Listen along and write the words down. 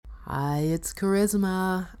Hi, it's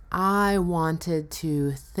Charisma. I wanted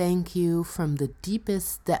to thank you from the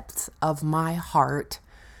deepest depths of my heart.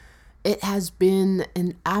 It has been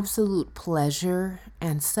an absolute pleasure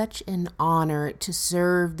and such an honor to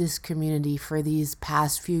serve this community for these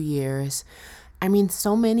past few years. I mean,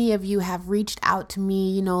 so many of you have reached out to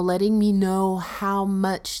me, letting me know how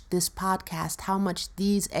much this podcast, how much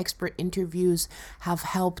these expert interviews have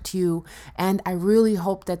helped you. And I really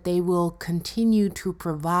hope that they will continue to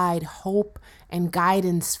provide hope and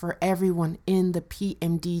guidance for everyone in the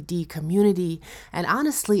PMDD community. And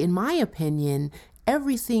honestly, in my opinion,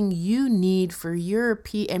 everything you need for your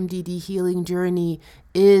PMDD healing journey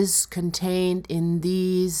is contained in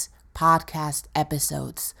these podcast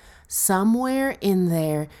episodes. Somewhere in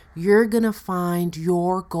there, you're going to find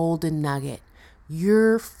your golden nugget,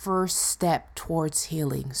 your first step towards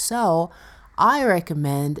healing. So I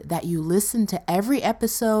recommend that you listen to every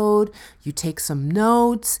episode, you take some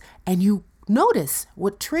notes, and you notice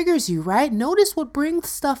what triggers you, right? Notice what brings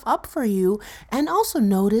stuff up for you, and also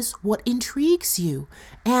notice what intrigues you.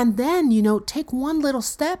 And then, take one little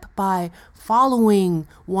step by following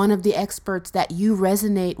one of the experts that you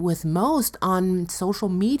resonate with most on social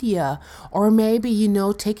media, or maybe,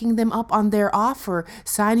 taking them up on their offer,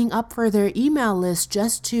 signing up for their email list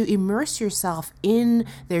just to immerse yourself in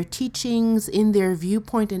their teachings, in their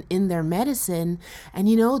viewpoint, and in their medicine. And,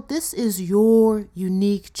 this is your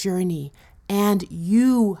unique journey. And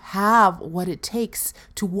you have what it takes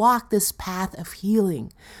to walk this path of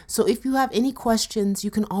healing. So if you have any questions,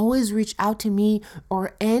 you can always reach out to me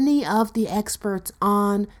or any of the experts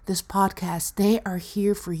on this podcast. They are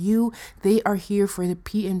here for you. They are here for the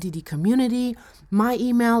PMDD community. My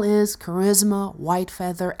email is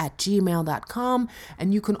charismawhitefeather@gmail.com.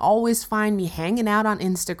 And you can always find me hanging out on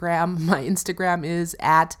Instagram. My Instagram is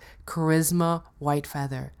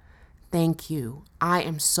 @charismawhitefeather. Thank you. I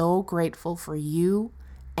am so grateful for you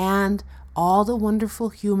and all the wonderful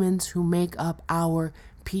humans who make up our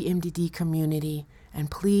PMDD community.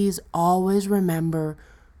 And please always remember,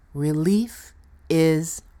 relief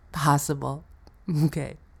is possible.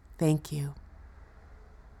 Okay, thank you.